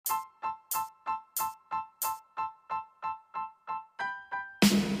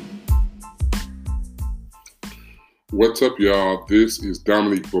What's up, y'all? This is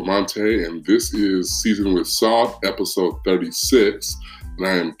Dominique Beaumonte, and this is Seasoned with Salt, episode 36. And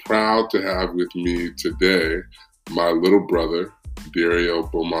I am proud to have with me today my little brother, Dario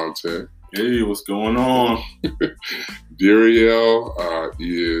Beaumonte. Hey, what's going on? Dario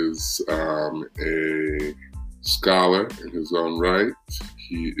is a scholar in his own right.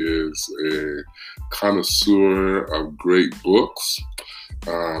 He is a connoisseur of great books.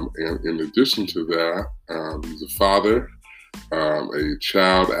 And in addition to that, he's a father, a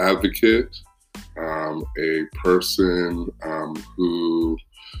child advocate, a person who,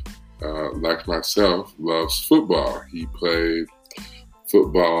 like myself, loves football. He played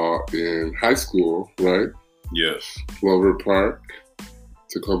football in high school, right? Yes. Clover Park,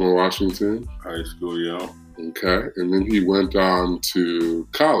 Tacoma, Washington. High school, yeah. Okay. And then he went on to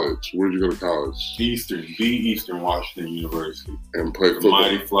college. Where did you go to college? Eastern Washington University. And played The football.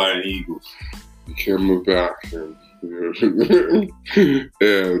 Mighty Flying Eagles. You can't move back. And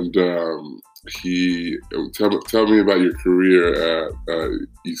he tell me about your career at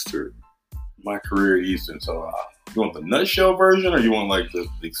Eastern. My career at Eastern. So you want the nutshell version or you want like the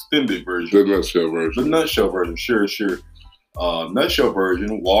extended version? The nutshell version. The nutshell version, sure. Nutshell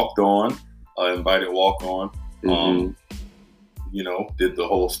version, walked on, invited walk on. Mm-hmm. Did the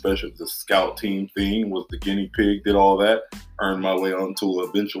whole the scout team thing, was the guinea pig, did all that, earned my way on to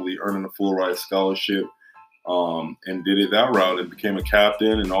eventually earning a full ride scholarship, and did it that route and became a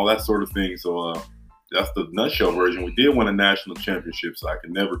captain and all that sort of thing. So that's the nutshell version. We did win a national championship, so I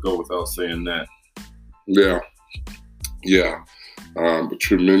can never go without saying that. Yeah. A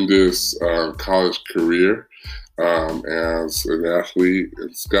tremendous college career as an athlete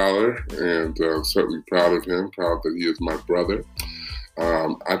and scholar, and certainly proud of him, proud that he is my brother.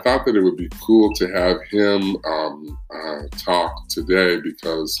 I thought that it would be cool to have him talk today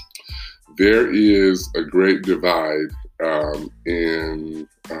because there is a great divide in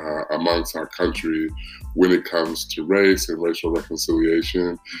amongst our country when it comes to race and racial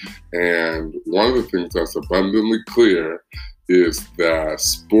reconciliation. And one of the things that's abundantly clear is that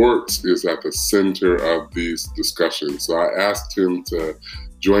sports is at the center of these discussions. So I asked him to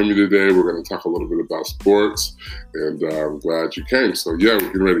join me today. We're going to talk a little bit about sports, and I'm glad you came. So yeah,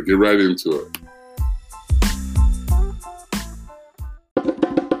 we're getting ready to get right into it.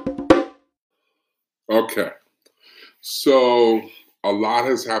 Okay, so a lot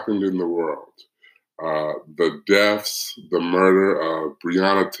has happened in the world. The deaths, the murder of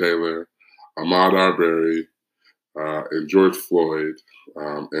Breonna Taylor, Ahmaud Arbery, and George Floyd,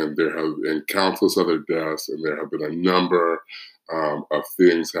 and there have been countless other deaths, and there have been a number of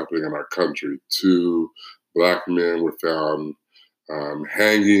things happening in our country. 2 Black men were found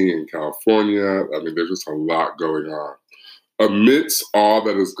hanging in California. I mean, there's just a lot going on. Amidst all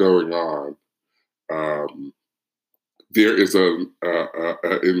that is going on, there is an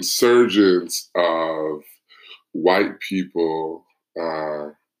insurgence of white people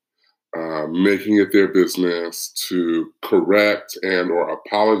making it their business to correct and or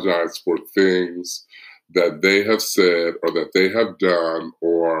apologize for things that they have said or that they have done,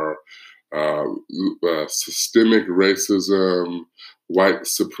 or systemic racism, white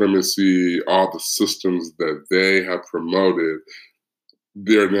supremacy, all the systems that they have promoted.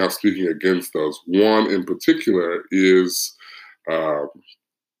 They're now speaking against those. One in particular is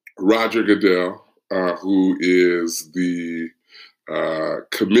Roger Goodell, who is the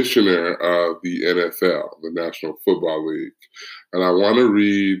commissioner of the NFL, the National Football League. And I want to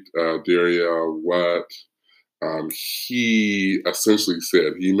read, Dario, what he essentially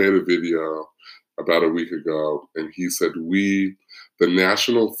said. He made a video about a week ago, and he said, "We, the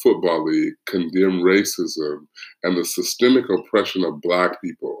National Football League, condemn racism and the systemic oppression of Black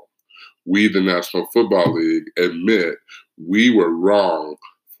people. We, the National Football League, admit we were wrong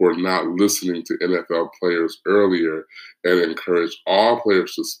for not listening to NFL players earlier and encourage all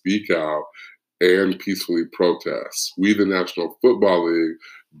players to speak out and peacefully protest. We, the National Football League,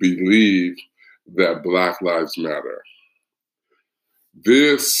 believe that Black Lives Matter."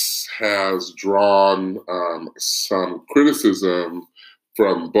 This has drawn some criticism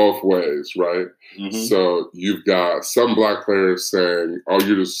from both ways, right? Mm-hmm. So you've got some Black players saying, "Oh,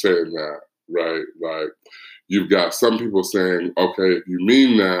 you're just saying that," right? Like, you've got some people saying, "Okay, if you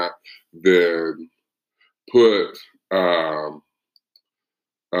mean that, then put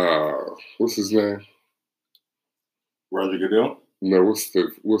what's his name? Roger Goodell? No, what's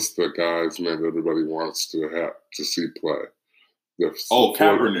the guy's name that everybody wants to see play?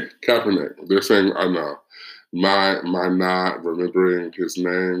 Kaepernick. Kaepernick. They're saying, I know, my not remembering his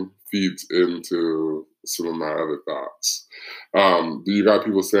name feeds into some of my other thoughts. Do you got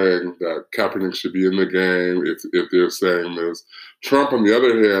people saying that Kaepernick should be in the game? If they're saying this, Trump on the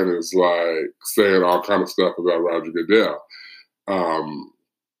other hand is like saying all kind of stuff about Roger Goodell.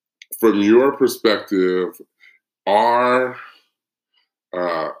 From your perspective, are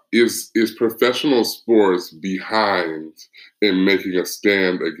is professional sports behind in making a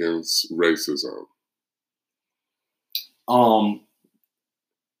stand against racism?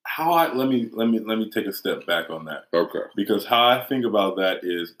 Let me take a step back on that. Okay. Because how I think about that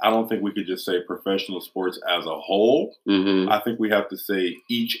is I don't think we could just say professional sports as a whole. Mm-hmm. I think we have to say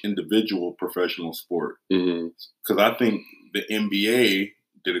each individual professional sport. Mm-hmm. Because I think the NBA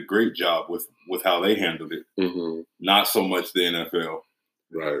did a great job with how they handled it. Mm-hmm. Not so much the NFL.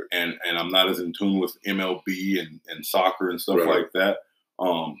 Right. And I'm not as in tune with MLB and soccer and stuff Right. like that.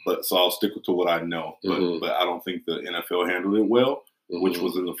 But so I'll stick to what I know. But I don't think the NFL handled it well, which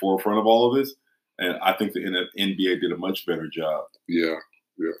was in the forefront of all of this. And I think the NBA did a much better job. Yeah.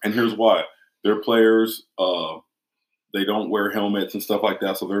 Yeah. And here's why. Their players, they don't wear helmets and stuff like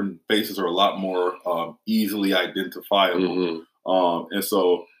that. So their faces are a lot more easily identifiable. Mm-hmm. And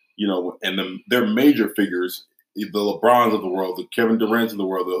so, and their major figures, the LeBrons of the world, the Kevin Durant's of the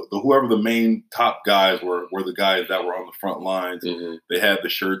world, the whoever the main top guys were the guys that were on the front lines. Mm-hmm. They had the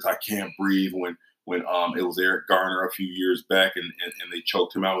shirts, "I can't breathe," when it was Eric Garner a few years back and they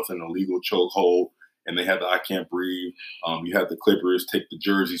choked him out with an illegal chokehold, and they had the "I can't breathe." You had the Clippers take the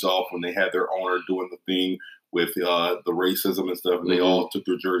jerseys off when they had their owner doing the thing with the racism and stuff, and they all took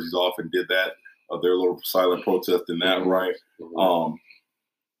their jerseys off and did that, their little silent protest in that, right?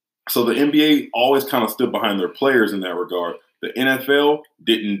 So the NBA always kind of stood behind their players in that regard. The NFL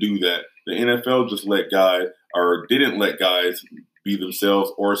didn't do that. The NFL just didn't let guys be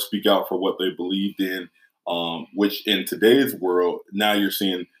themselves or speak out for what they believed in, which in today's world, now you're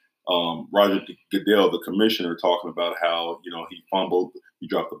seeing Roger Goodell, the commissioner, talking about how, he fumbled, he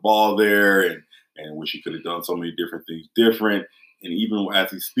dropped the ball there and wish he could have done so many different things different. And even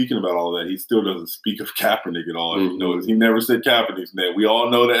as he's speaking about all that, he still doesn't speak of Kaepernick at all. If you notice, he never said Kaepernick's name. We all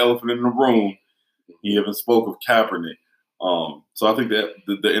know the elephant in the room. He even spoke of Kaepernick. So I think that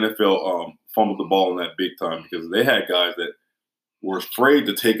the NFL fumbled the ball in that big time because they had guys that were afraid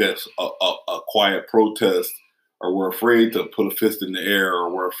to take a quiet protest, or were afraid to put a fist in the air,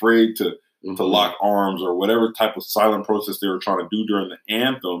 or were afraid to lock arms, or whatever type of silent protest they were trying to do during the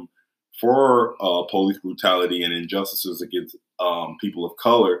anthem for police brutality and injustices against people of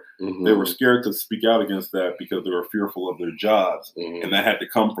color. They were scared to speak out against that because they were fearful of their jobs, and that had to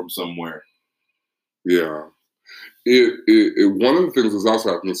come from somewhere. Yeah. One of the things that's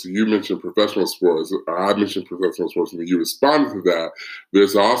also happening, so you mentioned professional sports, I mentioned professional sports, and you responded to that.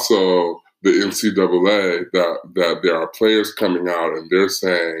 There's also the NCAA that there are players coming out and they're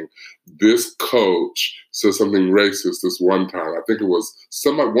saying this coach said something racist this one time. I think it was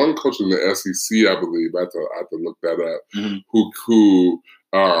one coach in the SEC, I believe. I have to look that up. Who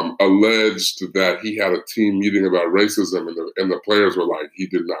alleged that he had a team meeting about racism, and the players were like, he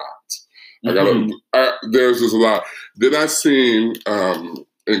did not. There's just a lot. Then I seen, and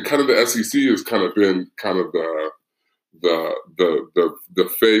kind of the SEC has kind of been kind of the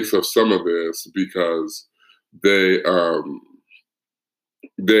face of some of this because they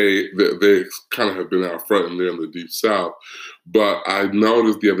kind of have been out front and they're in the Deep South. But I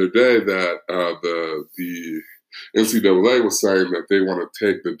noticed the other day that the NCAA was saying that they want to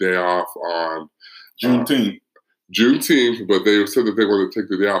take the day off on Juneteenth, but they said that they wanted to take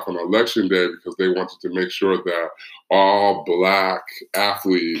the day off on Election Day because they wanted to make sure that all Black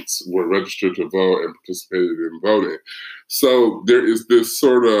athletes were registered to vote and participated in voting. So there is this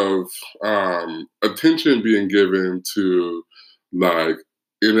sort of attention being given to like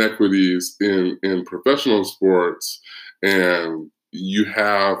inequities in professional sports, and you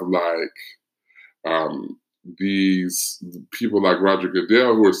have like these people like Roger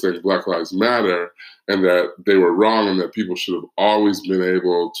Goodell who are saying Black Lives Matter and that they were wrong and that people should have always been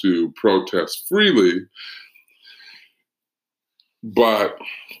able to protest freely. But,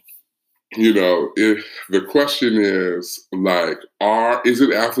 if the question is like, is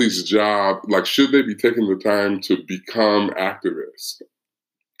it athletes' job? Like, should they be taking the time to become activists?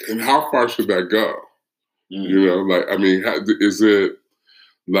 And how far should that go? Is it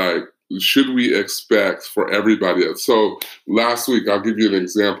like, should we expect for everybody else? So last week, I'll give you an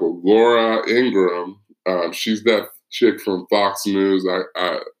example. Laura Ingraham, she's that chick from Fox News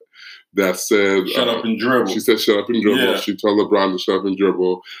that said, "Shut up and dribble." She said, "Shut up and dribble." Yeah. She told LeBron to shut up and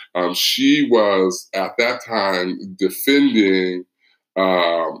dribble. She was at that time defending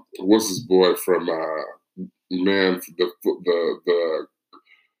what's his boy from the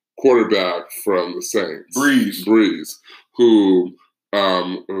quarterback from the Saints, Breeze, who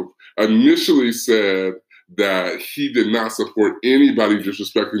initially said that he did not support anybody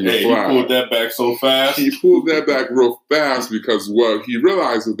disrespecting the flag. He pulled that back so fast. He pulled that back real fast because what he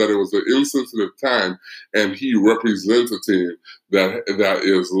realized is that it was an insensitive time, and he represents a team that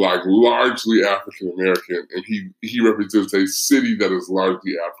is like largely African American, and he represents a city that is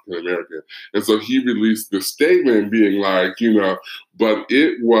largely African American. And so he released the statement being like, but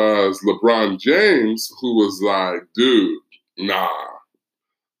it was LeBron James who was like, dude, nah,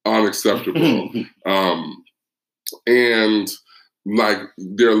 unacceptable. And like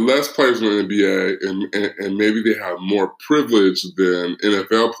there are less players in the NBA, and maybe they have more privilege than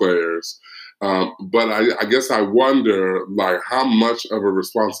NFL players. But I guess I wonder, like, how much of a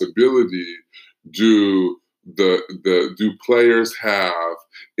responsibility do players have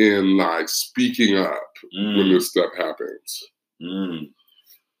in like speaking up when this stuff happens?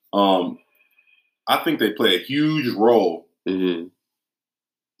 I think they play a huge role. Mm-hmm.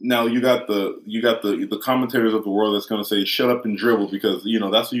 Now you got the commentators of the world that's going to say shut up and dribble because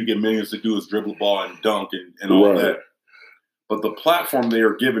that's what you get millions to do is dribble the ball and dunk and all that. But the platform they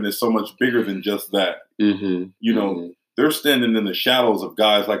are given is so much bigger than just that. Mm-hmm. They're standing in the shadows of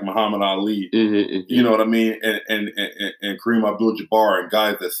guys like Muhammad Ali. Mm-hmm. You know what I mean, and Kareem Abdul-Jabbar and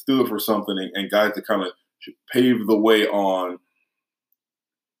guys that stood for something and guys that kind of paved the way on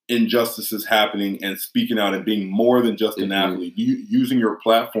injustices happening and speaking out and being more than just an athlete, using your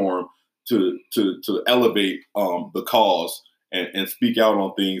platform to elevate the cause and speak out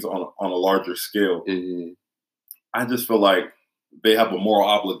on things on a larger scale. I just feel like they have a moral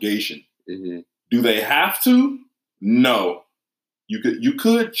obligation. Do they have to? No. You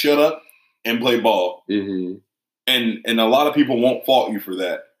could shut up and play ball, and a lot of people won't fault you for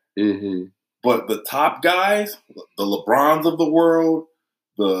that. But the top guys, the LeBrons of the world,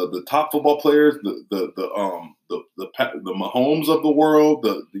 the top football players, the Mahomes of the world,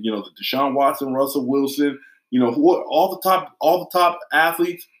 the Deshaun Watson, Russell Wilson, all the top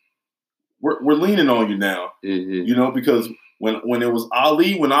athletes, we're leaning on you now. Because when it was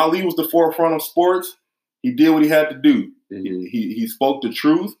Ali, when Ali was the forefront of sports, he did what he had to do. He spoke the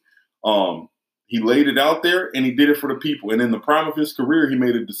truth. He laid it out there and he did it for the people. And in the prime of his career, he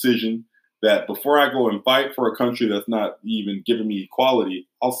made a decision that before I go and fight for a country that's not even giving me equality,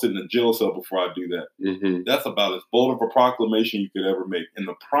 I'll sit in a jail cell before I do that. That's about as bold of a proclamation you could ever make. In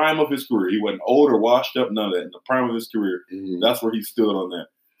the prime of his career, he wasn't old or washed up, none of that. In the prime of his career, that's where he stood on that.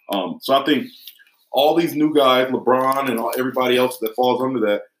 So I think all these new guys, LeBron and everybody else that falls under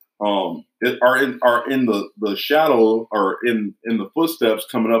that, are in the shadow or in the footsteps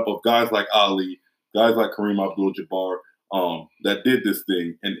coming up of guys like Ali, guys like Kareem Abdul-Jabbar, that did this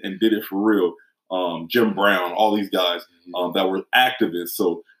thing and did it for real. Jim Brown, all these guys that were activists.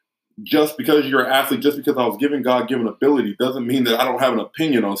 So just because you're an athlete, just because I was given God-given ability, doesn't mean that I don't have an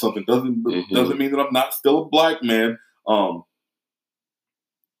opinion on something. Doesn't mean that I'm not still a black man.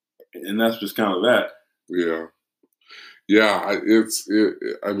 And that's just kind of that. Yeah.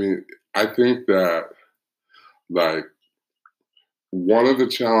 I mean, I think that like one of the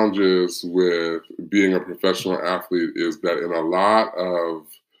challenges with being a professional athlete is that in a lot of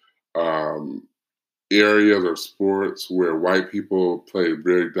areas or sports where white people play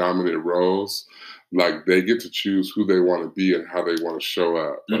very dominant roles, like they get to choose who they want to be and how they want to show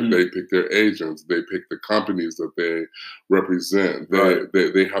up. Like they pick their agents, they pick the companies that they represent.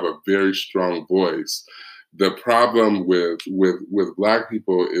 They have a very strong voice. The problem with Black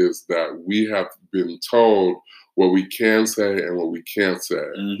people is that we have been told what we can say and what we can't say.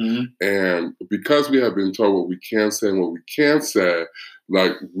 And because we have been told what we can say and what we can't say,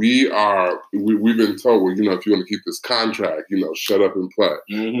 like we've been told, well, if you want to keep this contract, shut up and play.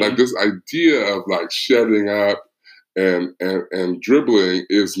 Like this idea of like shutting up and dribbling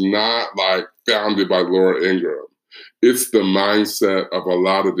is not like founded by Laura Ingraham. It's the mindset of a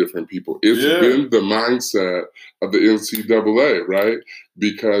lot of different people. It's been the mindset of the NCAA, right?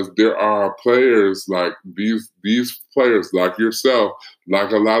 Because there are players like these players like yourself,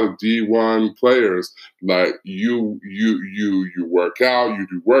 like a lot of D1 players, like you work out, you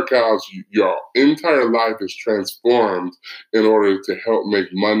do workouts, your entire life is transformed in order to help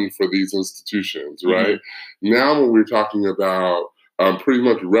make money for these institutions, right? Now when we're talking about pretty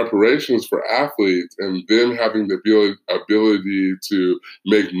much reparations for athletes and them having the ability to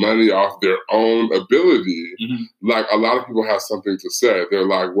make money off their own ability, like a lot of people have something to say. They're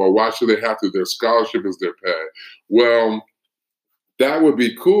like, well, why should they have to? Their scholarship is their pay. Well, that would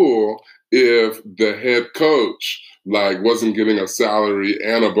be cool if the head coach like wasn't getting a salary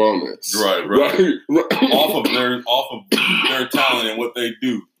and a bonus. Right. Off of their talent and what they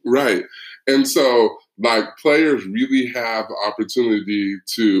do. Right. And so, like, players really have the opportunity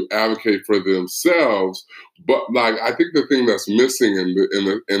to advocate for themselves. But, like, I think the thing that's missing and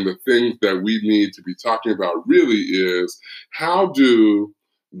the thing that we need to be talking about really is how do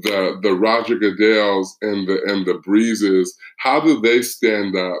the Roger Goodells and the Breezes, how do they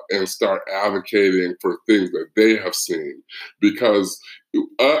stand up and start advocating for things that they have seen? Because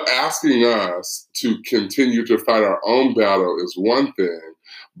asking us to continue to fight our own battle is one thing,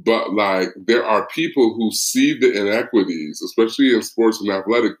 but like there are people who see the inequities, especially in sports and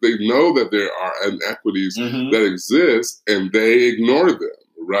athletics. They know that there are inequities that exist and they ignore them,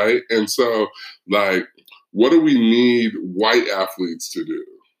 right? And so, like, what do we need white athletes to do?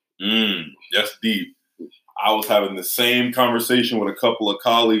 That's deep. I was having the same conversation with a couple of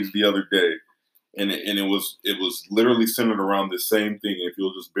colleagues the other day. And it was literally centered around the same thing. If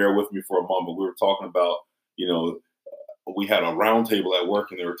you'll just bear with me for a moment, we were talking about, we had a roundtable at work,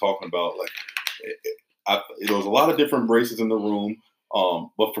 and they were talking about there was a lot of different races in the room,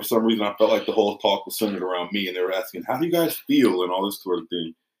 but for some reason I felt like the whole talk was centered around me, and they were asking, "How do you guys feel?" and all this sort of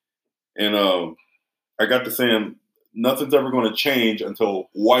thing. And I got to saying, nothing's ever going to change until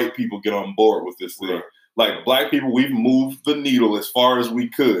white people get on board with this thing. Right. Like Black people, we've moved the needle as far as we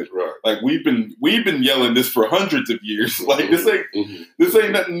could. Right. Like we've been yelling this for hundreds of years. Like this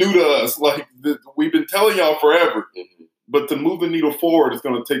ain't nothing new to us. Like we've been telling y'all forever. But to move the needle forward, it's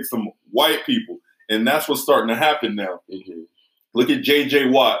going to take some white people, and that's what's starting to happen now. Look at J.J.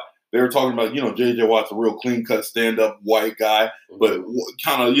 Watt. They were talking about, J.J. Watt's a real clean-cut, stand-up white guy, but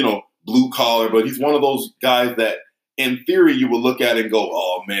kind of, blue-collar. But he's one of those guys that, in theory, you would look at and go,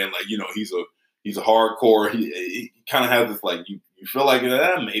 oh, man, like, he's a hardcore. He kind of has this, like, you feel like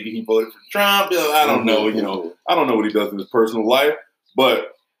maybe he voted for Trump. I don't know. I don't know what he does in his personal life. But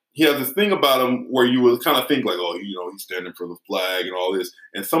he has this thing about him where you would kind of think like, oh, he's standing for the flag and all this.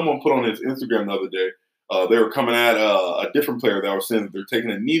 And someone put on his Instagram the other day, they were coming at a different player that was saying that they're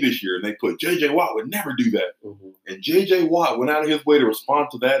taking a knee this year, and they put J.J. Watt would never do that. And J.J. Watt went out of his way to respond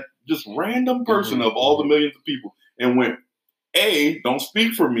to that just random person of all the millions of people and went, A, don't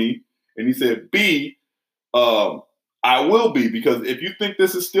speak for me. And he said, B, I will be, because if you think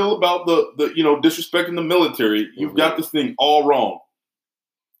this is still about the disrespecting the military, you've got this thing all wrong.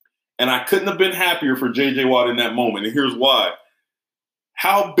 And I couldn't have been happier for J.J. Watt in that moment. And here's why.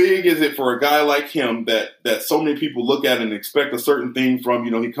 How big is it for a guy like him that so many people look at and expect a certain thing from?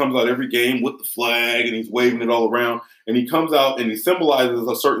 He comes out every game with the flag and he's waving it all around. And he comes out and he symbolizes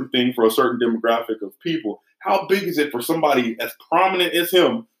a certain thing for a certain demographic of people. How big is it for somebody as prominent as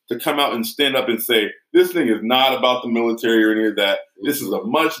him to come out and stand up and say, this thing is not about the military or any of that. This is a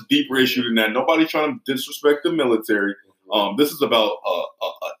much deeper issue than that. Nobody's trying to disrespect the military. This is about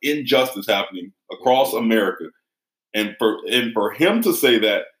injustice happening across America. And for him to say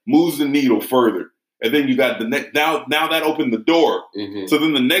that moves the needle further. And then you got the next, now that opened the door. So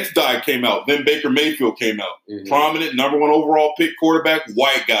then the next guy came out. Then Baker Mayfield came out. Prominent, number 1 overall pick quarterback,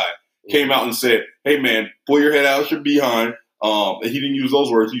 white guy, came out and said, hey, man, pull your head out your behind. And he didn't use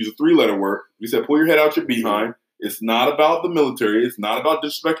those words. He used a 3-letter word. He said, pull your head out your behind. It's not about the military. It's not about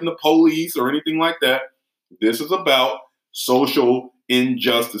disrespecting the police or anything like that. This is about social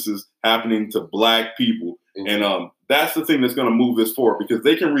injustices happening to Black people. And that's the thing that's going to move this forward, because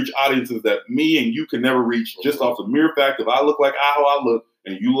they can reach audiences that me and you can never reach just off the mere fact of I look like how I look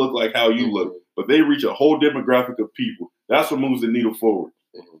and you look like how you look. But they reach a whole demographic of people. That's what moves the needle forward.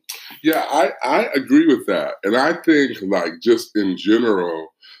 Yeah, I agree with that. And I think, like, just in general,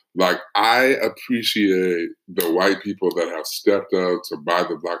 like, I appreciate the white people that have stepped up to buy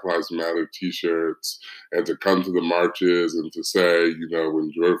the Black Lives Matter T-shirts and to come to the marches and to say,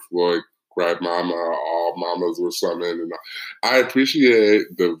 when George Floyd cried mama, all mamas were summoned. And I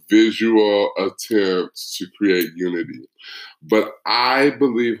appreciate the visual attempts to create unity. But I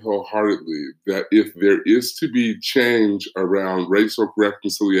believe wholeheartedly that if there is to be change around racial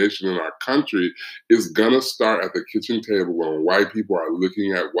reconciliation in our country, it's going to start at the kitchen table when white people are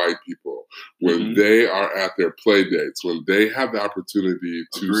looking at white people, when they are at their play dates, when they have the opportunity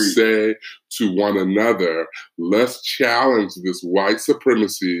to say to one another, let's challenge this white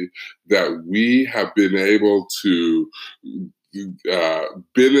supremacy that we have been able to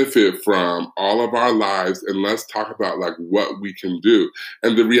benefit from all of our lives, and let's talk about like what we can do.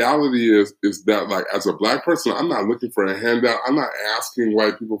 And the reality is that, like, as a Black person, I'm not looking for a handout. I'm not asking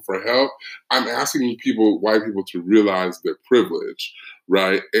white people for help. I'm asking white people to realize their privilege,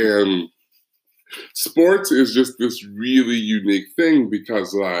 right? And sports is just this really unique thing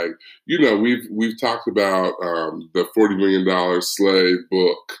because, like, we've talked about the $40 Million Slave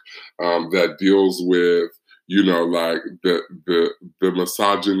book that deals with like the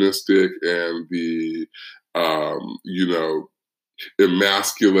misogynistic and the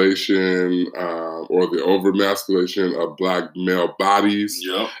emasculation or the overmasculation of Black male bodies,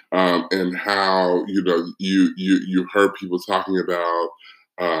 Yep. and how you heard people talking about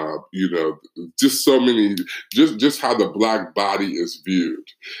just so many, just how the Black body is viewed,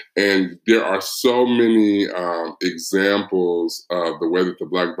 and there are so many examples of the way that the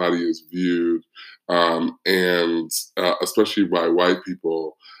Black body is viewed, and especially by white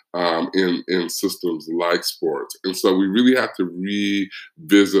people. In systems like sports. And so we really have to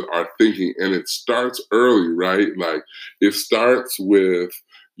revisit our thinking. And it starts early, right? Like it starts with,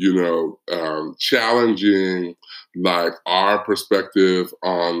 challenging like our perspective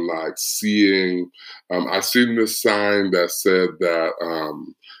on like seeing. I seen this sign that said that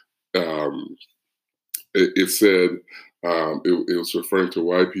it said, it was referring to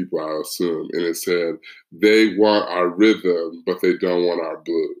white people, I assume, and it said, they want our rhythm, but they don't want our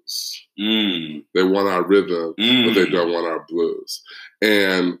blues. They want our rhythm, but they don't want our blues.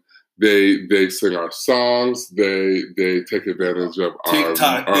 And they sing our songs. They take advantage of our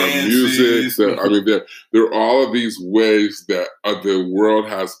music. There are all of these ways that the world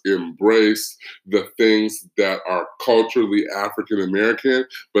has embraced the things that are culturally African American,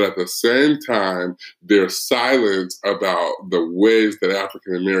 but at the same time, they're silent about the ways that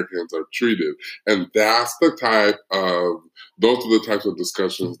African Americans are treated. And those are the types of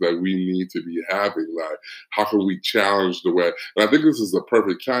discussions that we need to be having. Like, how can we challenge the way? And I think this is the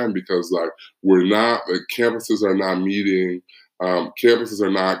perfect time because, like, campuses are not meeting. Campuses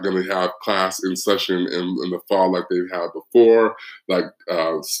are not going to have class in session in the fall like they've had before. Like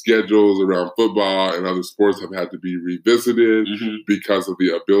schedules around football and other sports have had to be revisited because of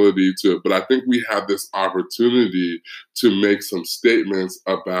the ability to. But I think we have this opportunity to make some statements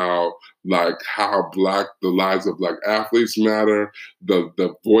about like how the lives of Black athletes matter,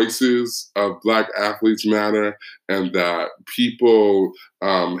 the voices of Black athletes matter, and that people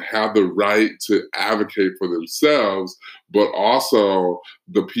have the right to advocate for themselves, but also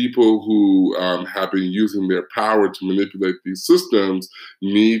the people who have been using their power to manipulate these systems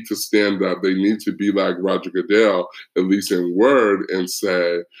need to stand up. They need to be like Roger Goodell, at least in word, and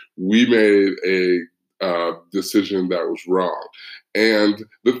say, we made a decision that was wrong. And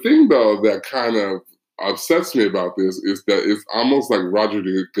the thing, though, that kind of upsets me about this is that it's almost like Roger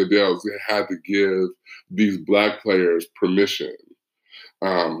Goodell had to give these Black players permission.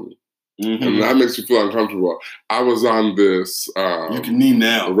 And that makes you feel uncomfortable. I was on this. You can kneel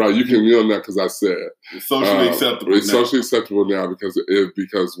now. Right, you can kneel now because I said. It's socially acceptable. It's socially acceptable now because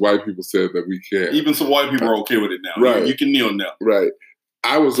white people said that we can't. Even some white people are okay with it now. Right. You can kneel now. Right.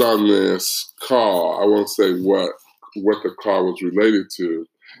 I was on this call. I won't say what the call was related to.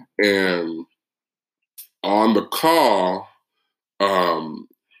 And on the call,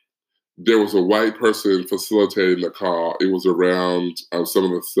 there was a white person facilitating the call. It was around some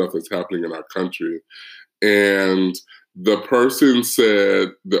of the stuff that's happening in our country. And the person said,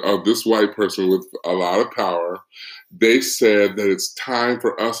 this white person with a lot of power, they said that it's time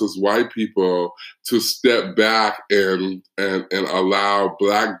for us as white people to step back and allow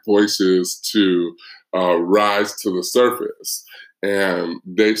Black voices to rise to the surface. And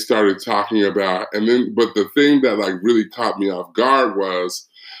they started talking about, but the thing that like really caught me off guard was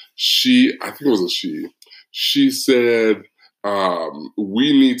she said,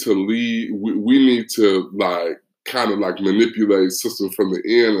 we need to lead, we need to like kind of like manipulate systems from the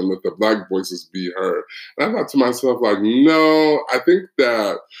end and let the Black voices be heard. And I thought to myself, like, no, I think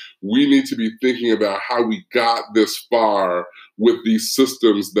that we need to be thinking about how we got this far with these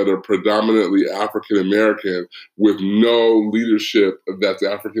systems that are predominantly African American, with no leadership that's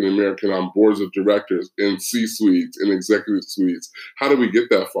African American on boards of directors, in C-suites, in executive suites. How do we get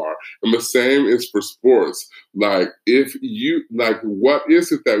that far? And the same is for sports. Like, what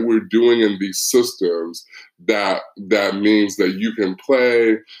is it that we're doing in these systems that means that you can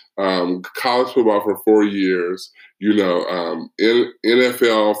play college football for 4 years, in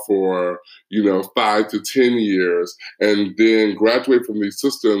NFL for 5 to 10 years, and then graduate from these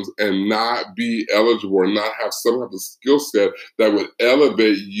systems and not be eligible or not have some type of skill set that would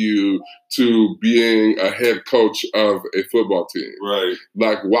elevate you to being a head coach of a football team. Right.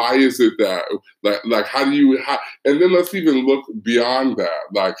 Like, why is it that, like, how do you, and then let's even look beyond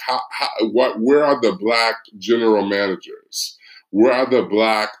that. Like, where are the Black general managers? Where are the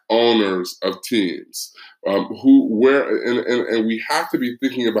Black owners of teams? And we have to be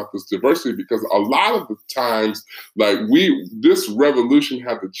thinking about this diversity, because a lot of the times, like, this revolution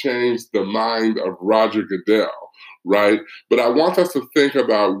had to change the mind of Roger Goodell, right? But I want us to think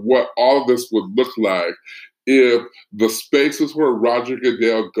about what all of this would look like if the spaces where Roger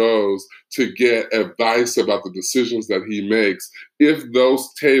Goodell goes to get advice about the decisions that he makes, if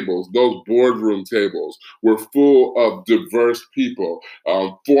those tables, those boardroom tables, were full of diverse people,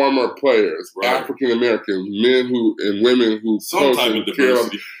 former players, Right. African Americans, men who and women who Some type of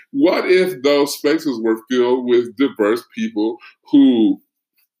diversity. what if those spaces were filled with diverse people who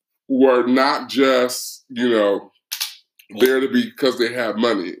were not just, there to be because they have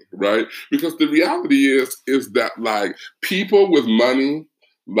money, right? Because the reality is that like people with money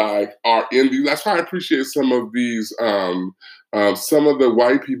like are in these. That's why I appreciate some of these some of the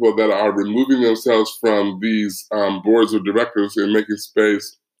white people that are removing themselves from these boards of directors and making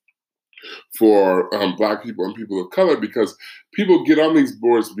space for Black people and people of color, because people get on these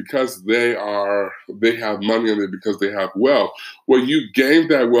boards because they have money and because they have wealth. Well, you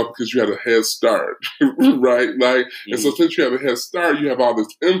gained that wealth because you had a head start, right? Like, and so since you have a head start, you have all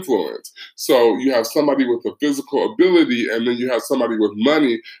this influence. So you have somebody with a physical ability, and then you have somebody with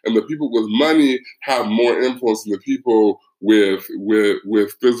money, and the people with money have more influence than the people with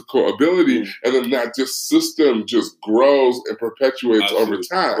physical ability, and then that just system just grows and perpetuates over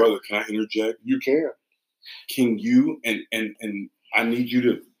time. Brother, can I interject? You can. Can you and I need you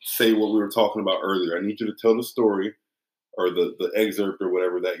to say what we were talking about earlier. I need you to tell the story or the excerpt or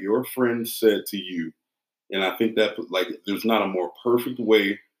whatever that your friend said to you. And I think that like there's not a more perfect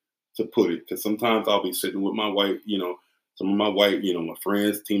way to put it, because sometimes I'll be sitting with my white, some of my white, my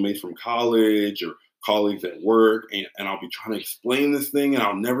friends, teammates from college or colleagues at work, and I'll be trying to explain this thing, and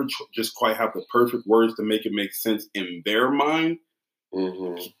I'll never just quite have the perfect words to make it make sense in their mind.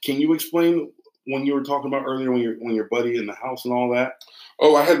 Mm-hmm. Can you explain when you were talking about earlier when your buddy in the house and all that?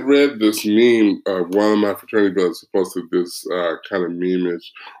 Oh, I had read this meme. One of my fraternity brothers posted this kind of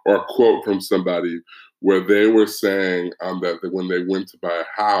meme-ish or a quote from somebody where they were saying that when they went to buy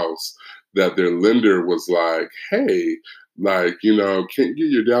a house, that their lender was like, hey, like, can't you get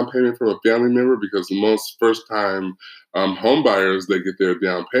your down payment from a family member? Because most first-time home buyers, they get their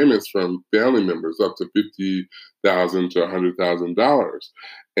down payments from family members up to $50,000 to $100,000.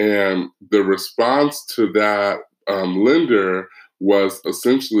 And the response to that lender was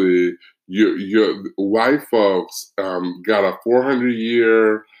essentially, your white folks got a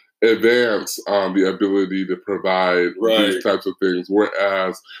 400-year advance on the ability to provide these types of things,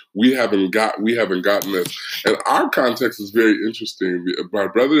 whereas we haven't gotten this. And our context is very interesting. My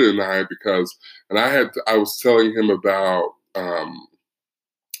brother and I, I was telling him about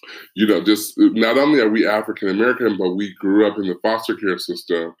just not only are we African American, but we grew up in the foster care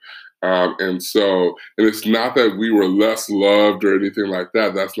system. And it's not that we were less loved or anything like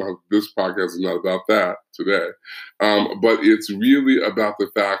that. That's not, this podcast is not about that today. But it's really about the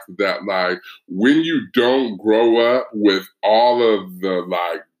fact that, like, when you don't grow up with all of the,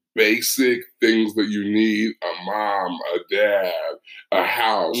 like, basic things that you need, a mom, a dad, a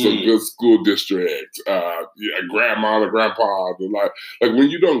house, a good school district, a grandma, a grandpa, like when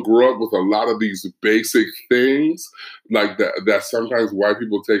you don't grow up with a lot of these basic things, like that sometimes white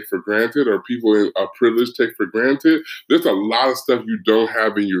people take for granted or people in a privilege take for granted, there's a lot of stuff you don't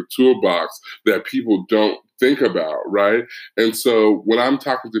have in your toolbox that people don't think about, right? And so when I'm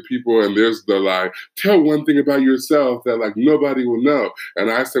talking to people and there's the like, tell one thing about yourself that like nobody will know.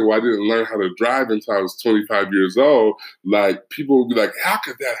 And I say, well, I didn't learn how to drive until I was 25 years old. Like people will be like, how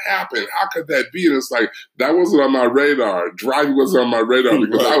could that happen? How could that be? And it's like, that wasn't on my radar. Driving wasn't on my radar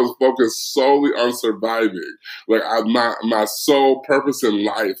because I was focused solely on surviving. Like my sole purpose in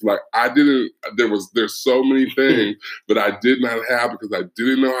life, like there's so many things that I did not have because I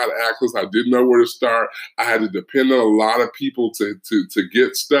didn't know how to access. I didn't know where to start. I had to depend on a lot of people to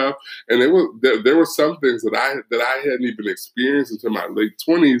get stuff, and there were some things that I hadn't even experienced until my late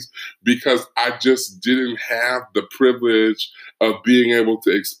 20s because I just didn't have the privilege of being able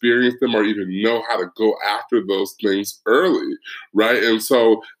to experience them or even know how to go after those things early, right? And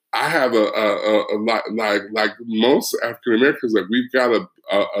so I have a lot, like most African Americans, like we've got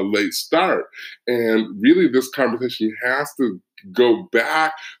a late start, and really this conversation has to go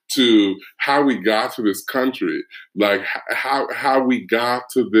back to how we got to this country, like how we got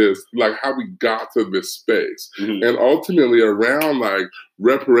to this, like how we got to this space, and ultimately around like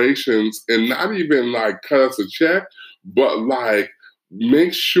reparations, and not even like cut us a check, but like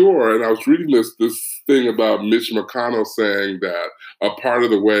make sure. And I was reading this thing about Mitch McConnell saying that a part of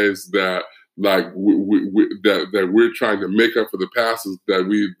the ways that like that we're trying to make up for the past is that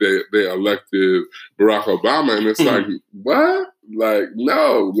they elected Barack Obama, and it's like, what? Like,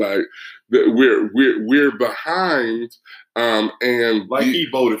 no, like we're behind, and like he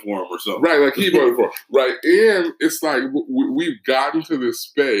voted for him or something, right? Like he voted for him, right? And it's like we've gotten to this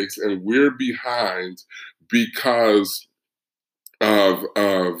space and we're behind because of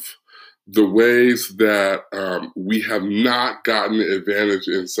the ways that we have not gotten the advantage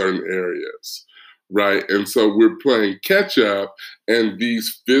in certain areas, right? And so we're playing catch up, and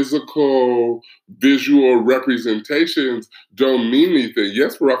these physical, visual representations don't mean anything.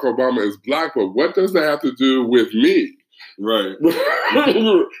 Yes, Barack Obama is Black, but what does that have to do with me? Right.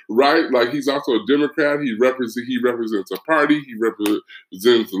 Right? Like, he's also a Democrat. He represents a party. He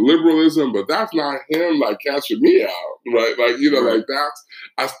represents liberalism, but that's not him, like, catching me out, right? Like, Right. like, that's,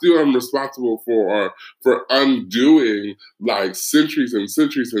 I still am responsible for undoing, like, centuries and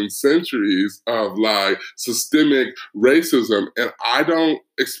centuries and centuries of, like, systemic racism. And I don't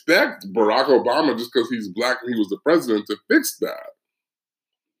expect Barack Obama, just because he's Black and he was the president, to fix that.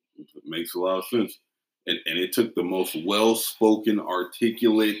 It makes a lot of sense. And it took the most well-spoken,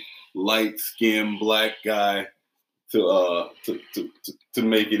 articulate, light-skinned Black guy to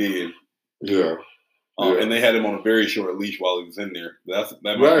make it in. Yeah. And they had him on a very short leash while he was in there. That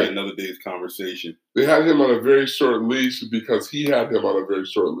might be another day's conversation. They had him on a very short leash because he had him on a very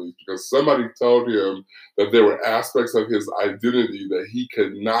short leash, because somebody told him that there were aspects of his identity that he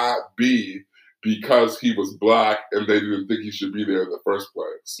could not be because he was Black, and they didn't think he should be there in the first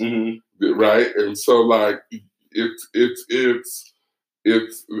place. Mm-hmm. Right? And so, like, there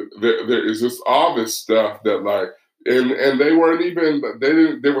is just all this stuff that, like, and they weren't even,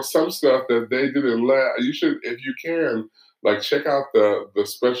 there was some stuff that they didn't let. You should, if you can, like, check out the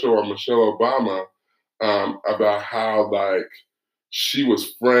special on Michelle Obama about how, like, she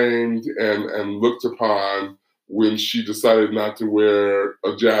was framed and looked upon when she decided not to wear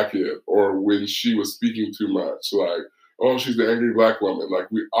a jacket, or when she was speaking too much. Like, oh, she's the angry Black woman.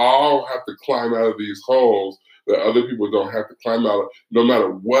 Like, we all have to climb out of these holes that other people don't have to climb out of, no matter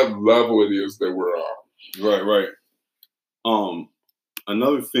what level it is that we're on. Right.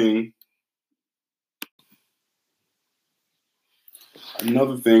 Another thing. I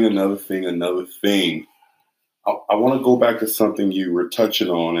want to go back to something you were touching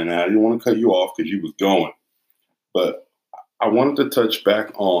on, and I didn't want to cut you off because you was going, but I wanted to touch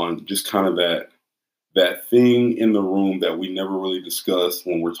back on just kind of that thing in the room that we never really discussed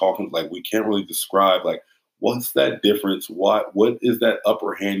when we're talking. Like, we can't really describe, like, what's that difference? What is that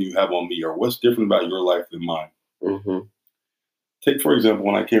upper hand you have on me, or what's different about your life than mine? Mm-hmm. Take, for example,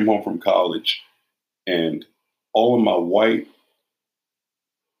 when I came home from college, and all of my white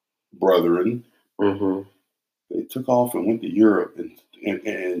brethren, mm-hmm. they took off and went to Europe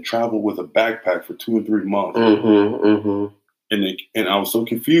and traveled with a backpack for 2 and 3 months. Mm-hmm. Mm-hmm. And I was so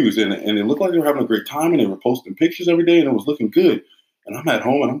confused, and it looked like they were having a great time, and they were posting pictures every day, and it was looking good. And I'm at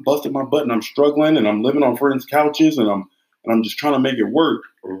home, and I'm busting my butt, and I'm struggling, and I'm living on friends' couches, and I'm just trying to make it work.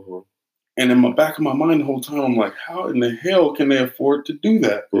 Mm-hmm. And in the back of my mind the whole time, I'm like, how in the hell can they afford to do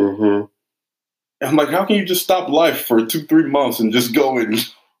that? Mm-hmm. And I'm like, how can you just stop life for 2-3 months and just go and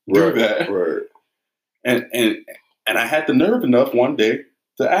do that? Right. And I had the nerve enough one day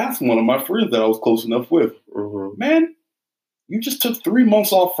to ask one of my friends that I was close enough with, mm-hmm. man, you just took 3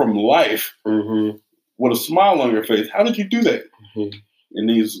 months off from life mm-hmm. with a smile on your face. How did you do that? Mm-hmm. And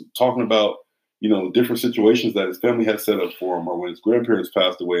he's talking about, different situations that his family had set up for him, or when his grandparents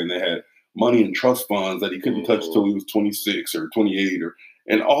passed away and they had money in trust funds that he couldn't touch till he was 26 or 28,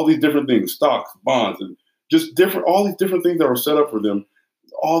 and all these different things, stocks, bonds, and just all these different things that were set up for them.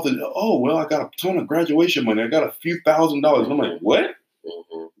 I got a ton of graduation money. I got a few $1,000s. And I'm like, what?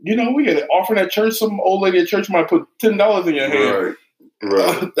 Mm-hmm. We get an offering at church. Some old lady at church might put $10 in your hand.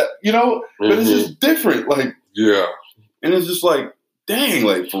 Right. But it's just different. Like, yeah. And it's just like, dang,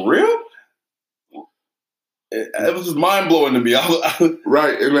 like, for real? It was just mind blowing to me.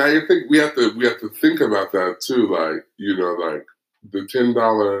 Right, and I think we have to think about that too. Like, like the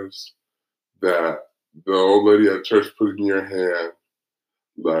 $10 that the old lady at church put in your hand.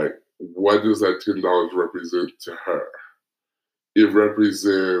 Like, what does that $10 represent to her? It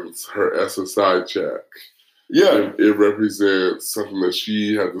represents her SSI check. Yeah, it represents something that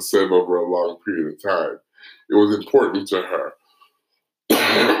she had to save over a long period of time. It was important to her.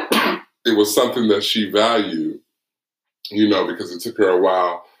 It was something that she valued, because it took her a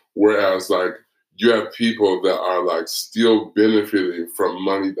while. Whereas, like, you have people that are, like, still benefiting from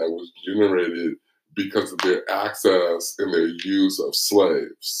money that was generated because of their access and their use of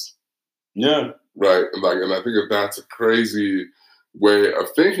slaves. Yeah. Right. And I think that's a crazy way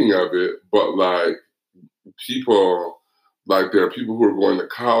of thinking of it. But, like, there are people who are going to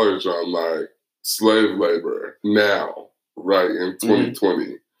college on, like, slave labor now, right, in 2020.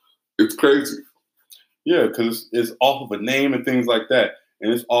 Mm-hmm. It's crazy. Yeah, because it's off of a name and things like that.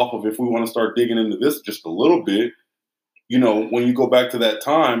 And it's off of, if we want to start digging into this just a little bit, when you go back to that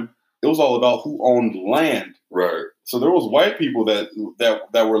time, it was all about who owned land. Right. So there was white people that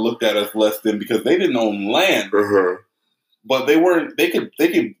were looked at as less than because they didn't own land. Uh-huh. But they weren't. They could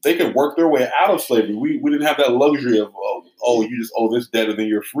work their way out of slavery. We didn't have that luxury of you just owe this debt and then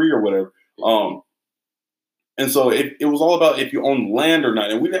you're free or whatever. And so it was all about if you own land or not.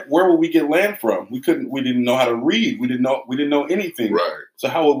 And where would we get land from? We didn't know how to read. We didn't know anything. Right. So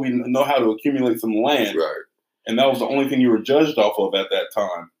how would we know how to accumulate some land? Right. And that was the only thing you were judged off of at that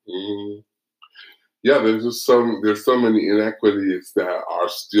time. Mm-hmm. Yeah, there's so many inequities that are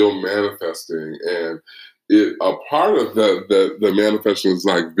still manifesting, and a part of the manifestation is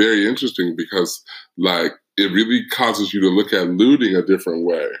like very interesting because like it really causes you to look at looting a different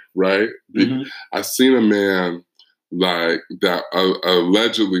way, right? Mm-hmm. I've seen a man like that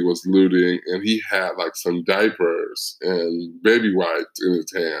allegedly was looting, and he had like some diapers and baby wipes in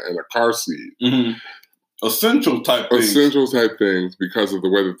his hand and a car seat. Mm-hmm. Essential type things because of the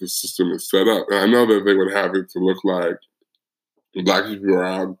way that the system is set up. And I know that they would have it to look like Black people are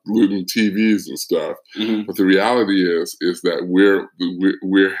out looting TVs and stuff, mm-hmm. but the reality is that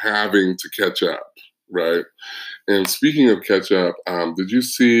we're having to catch up, right? And speaking of catch up, did you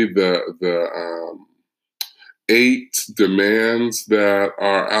see the 8 demands that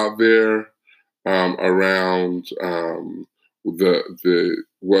are out there around the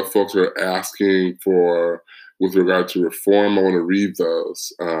what folks are asking for with regard to reform? I want to read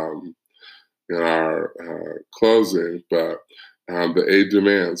those in our closing, but the 8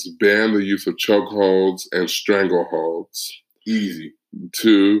 demands: ban the use of chokeholds and strangleholds. Easy.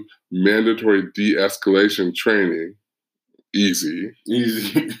 2, mandatory de-escalation training. Easy.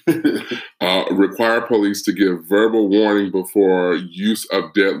 Require police to give verbal warning before use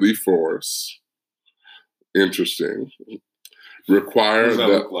of deadly force. Interesting. Require what does that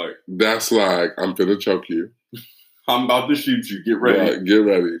look like? That's like, I'm finna choke you. I'm about to shoot you. Get ready. Right, get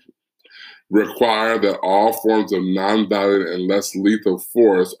ready. Require that all forms of nonviolent and less lethal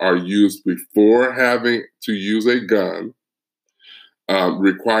force are used before having to use a gun.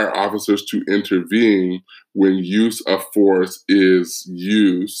 Require officers to intervene when use of force is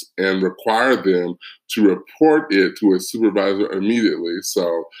used, and require them to report it to a supervisor immediately.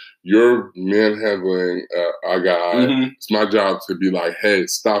 So you're manhandling a guy. Mm-hmm. It's my job to be like, hey,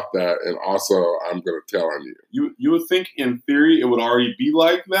 stop that. And also, I'm going to tell on you. You would think in theory it would already be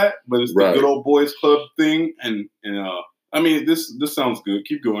like that, but it's the good old boys club thing. And I mean, this sounds good.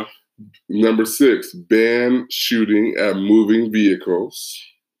 Keep going. Number 6, ban shooting at moving vehicles,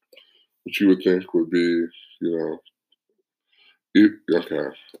 which you would think would be, okay.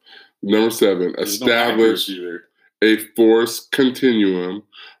 Number 7, establish a force continuum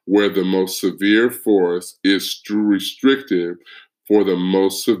where the most severe force is restricted for the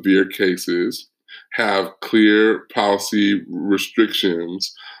most severe cases. Have clear policy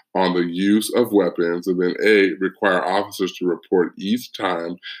restrictions on the use of weapons, and then 8, require officers to report each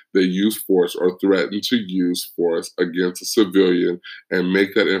time they use force or threaten to use force against a civilian and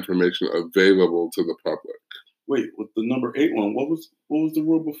make that information available to the public. Wait, with the number 8 one, what was the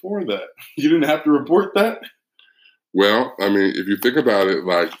rule before that? You didn't have to report that? Well, I mean, if you think about it,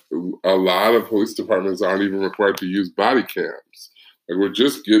 like a lot of police departments aren't even required to use body cams. Like we're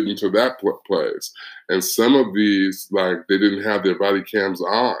just getting to that place. And some of these, like, they didn't have their body cams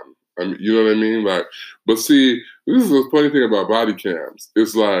on. I mean, you know what I mean? Like, but see, this is the funny thing about body cams.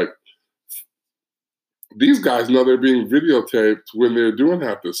 It's like, these guys know they're being videotaped when they're doing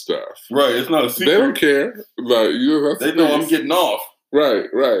half this stuff. Right, it's not a secret. They don't care. Like, they know I'm getting off. Right.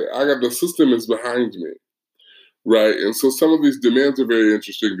 I got the system is behind me. Right. And so some of these demands are very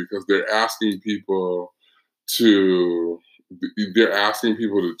interesting because they're asking people to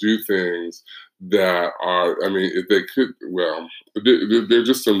do things that are, I mean, if they could, well, they're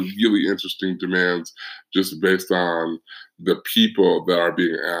just some really interesting demands just based on the people that are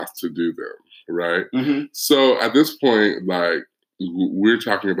being asked to do them, right? Mm-hmm. So at this point, like, we're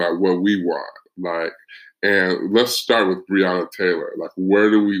talking about what we want, like, and let's start with Breonna Taylor. Like, what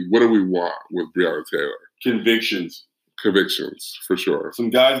do we want with Breonna Taylor? Convictions, for sure.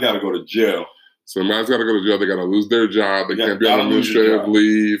 Some guys got to go to jail. Somebody's got to go to jail. They got to lose their job. They can't be on administrative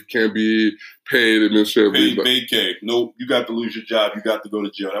leave. Can't be paid administrative leave. Vacay. Nope. You got to lose your job. You got to go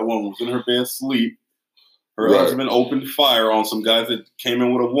to jail. That woman was in her bed asleep. Her husband opened fire on some guys that came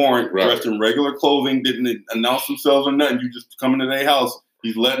in with a warrant, dressed in regular clothing, didn't announce themselves or nothing. You just come into their house.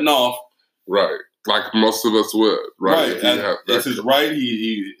 He's letting off. Right. Like most of us would. Right. This is right.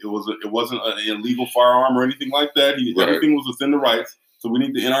 It wasn't an illegal firearm or anything like that. Everything was within the rights. So we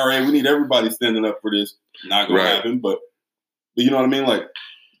need the NRA. We need everybody standing up for this. Not going to happen, but you know what I mean? Like,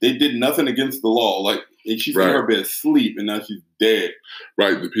 they did nothing against the law. Like, and she's in her bed asleep, and now she's dead.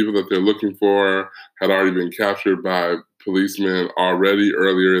 Right. The people that they're looking for had already been captured by policemen already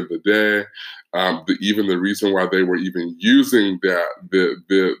earlier in the day. Even the reason why they were even using that, they're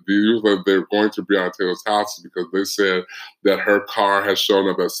going to Breonna Taylor's house is because they said that her car has shown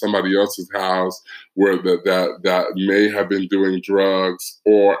up at somebody else's house where that may have been doing drugs,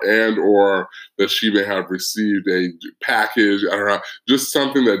 or that she may have received a package at her house, just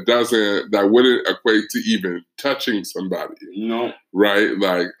something that wouldn't equate to even touching somebody. No. Right?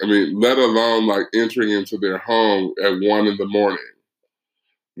 Like, I mean, let alone like entering into their home at 1 a.m.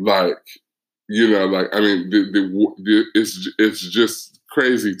 Like, you know, like, I mean, it's just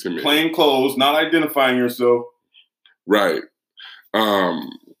crazy to me. Plain clothes, not identifying yourself. Right. And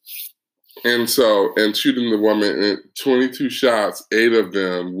shooting the woman in 22 shots, 8 of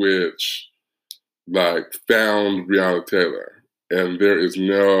them, which like found Breonna Taylor, and there is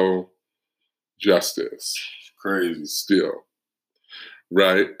no justice. It's crazy still.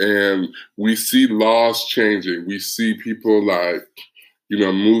 Right. And we see laws changing. We see people like, you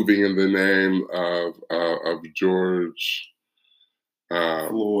know, moving in the name of George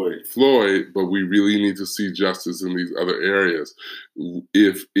Floyd, but we really need to see justice in these other areas.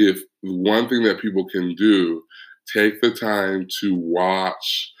 If one thing that people can do, take the time to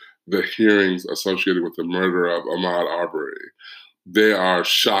watch the hearings associated with the murder of Ahmaud Arbery. They are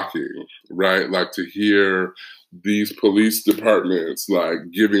shocking, right? Like, to hear these police departments like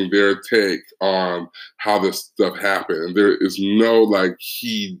giving their take on how this stuff happened. And there is no like,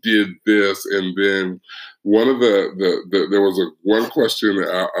 he did this, and then one of there was one question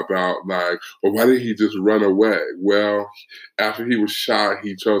about like, well, why did he just run away? Well, after he was shot,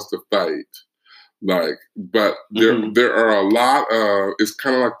 he chose to fight. Like, but there are a lot of, it's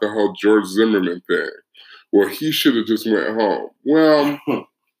kind of like the whole George Zimmerman thing, where he should have just went home. Well,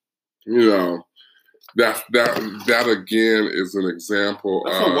 you know, that again is an example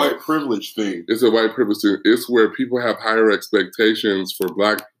That's a white privilege thing. It's a white privilege thing. It's where people have higher expectations for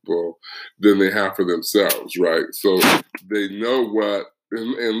Black people than they have for themselves, right? So they know what,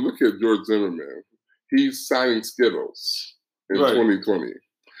 and look at George Zimmerman. He's signing Skittles in 2020,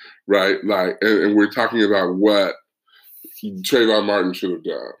 right? Like, and we're talking about what Trayvon Martin should have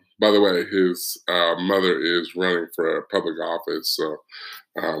done. By the way, his mother is running for public office, so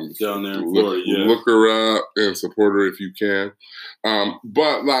down there in Florida, look her up and support her if you can.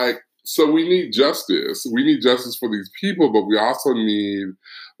 But like, so we need justice. We need justice for these people, but we also need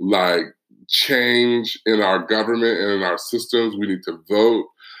like change in our government and in our systems. We need to vote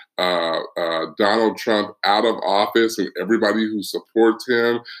Donald Trump out of office, and everybody who supports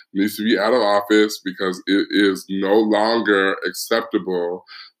him needs to be out of office, because it is no longer acceptable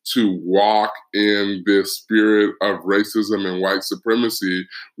to walk in this spirit of racism and white supremacy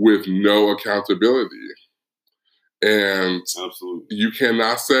with no accountability. And absolutely, you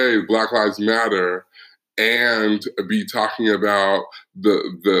cannot say Black Lives Matter and be talking about the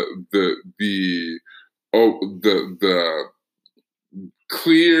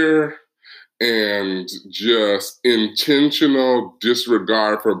clear and just intentional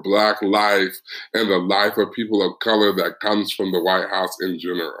disregard for Black life and the life of people of color that comes from the White House in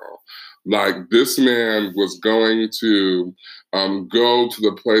general. Like, this man was going to go to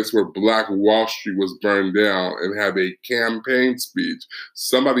the place where Black Wall Street was burned down and have a campaign speech.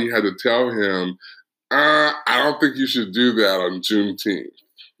 Somebody had to tell him, I don't think you should do that on Juneteenth.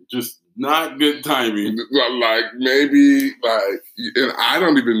 Just not good timing. Like, maybe, like, and I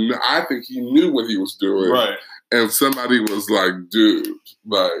don't even know. I think he knew what he was doing. Right. And somebody was like, dude,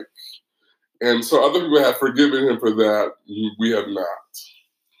 like, and so other people have forgiven him for that. We have not.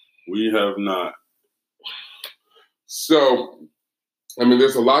 We have not. So, I mean,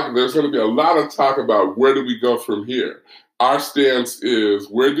 there's going to be a lot of talk about where do we go from here. Our stance is,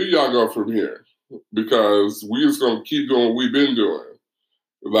 where do y'all go from here? Because we just going to keep doing what we've been doing.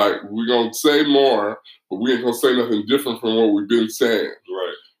 Like, we're going to say more, but we ain't going to say nothing different from what we've been saying.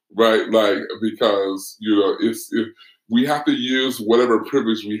 Right? Like, because, you know, if we have to use whatever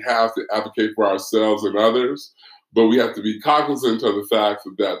privilege we have to advocate for ourselves and others, but we have to be cognizant of the fact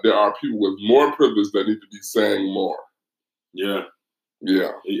that there are people with more privilege that need to be saying more. Yeah.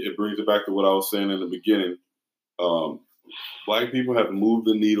 Yeah. It brings it back to what I was saying in the beginning. Black people have moved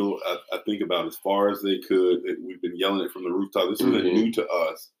the needle, I think, about as far as they could. We've been yelling it from the rooftop. This isn't new to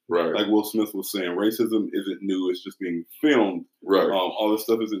us. Right. Like Will Smith was saying, racism isn't new. It's just being filmed. Right. All this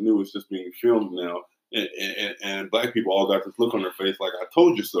stuff isn't new. It's just being filmed now. And Black people all got this look on their face like, I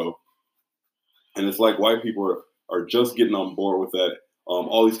told you so. And it's like white people are just getting on board with that.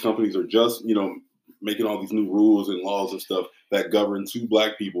 All these companies are just, you know, making all these new rules and laws and stuff that govern to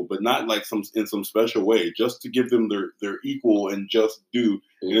Black people, but not like in some special way, just to give them their equal and just due.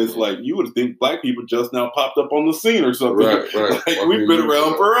 Mm-hmm. And it's like, you would think Black people just now popped up on the scene or something. Right. Like, we've been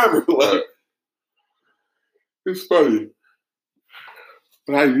around forever. Like, it's funny,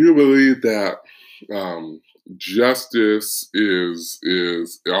 but I do believe that justice is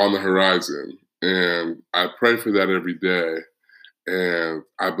on the horizon, and I pray for that every day. And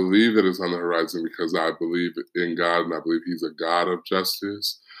I believe that it's on the horizon because I believe in God, and I believe He's a God of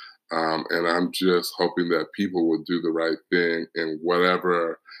justice. And I'm just hoping that people will do the right thing in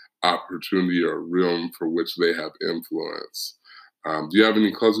whatever opportunity or realm for which they have influence. Do you have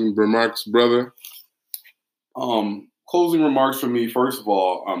any closing remarks, brother? Closing remarks for me. First of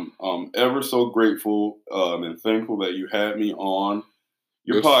all, I'm ever so grateful and thankful that you had me on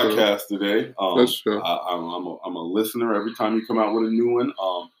your podcast today. I'm a listener every time you come out with a new one.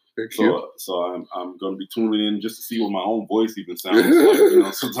 So I'm going to be tuning in just to see what my own voice even sounds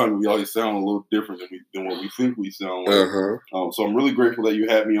like. Sometimes we always sound a little different than what we think we sound like. So I'm really grateful that you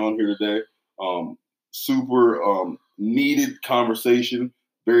had me on here today. Super needed conversation,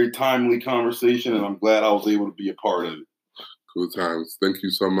 very timely conversation, and I'm glad I was able to be a part of it. Cool times. Thank you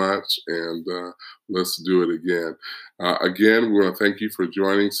so much, and let's do it again. Again, we want to thank you for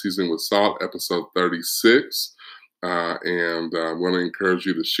joining Season with Salt, episode 36. And I want to encourage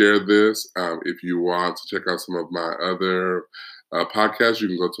you to share this. If you want to check out some of my other podcasts, you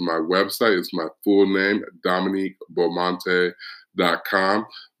can go to my website. It's my full name, DominiqueBeaumonte.com.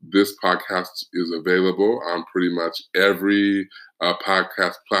 This podcast is available on pretty much every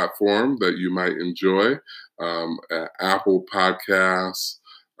podcast platform that you might enjoy. Apple Podcasts,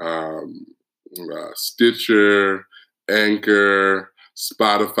 Stitcher, Anchor,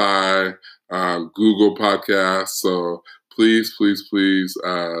 Spotify, Google Podcasts. So please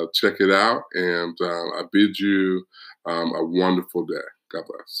check it out. And I bid you a wonderful day. God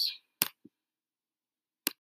bless.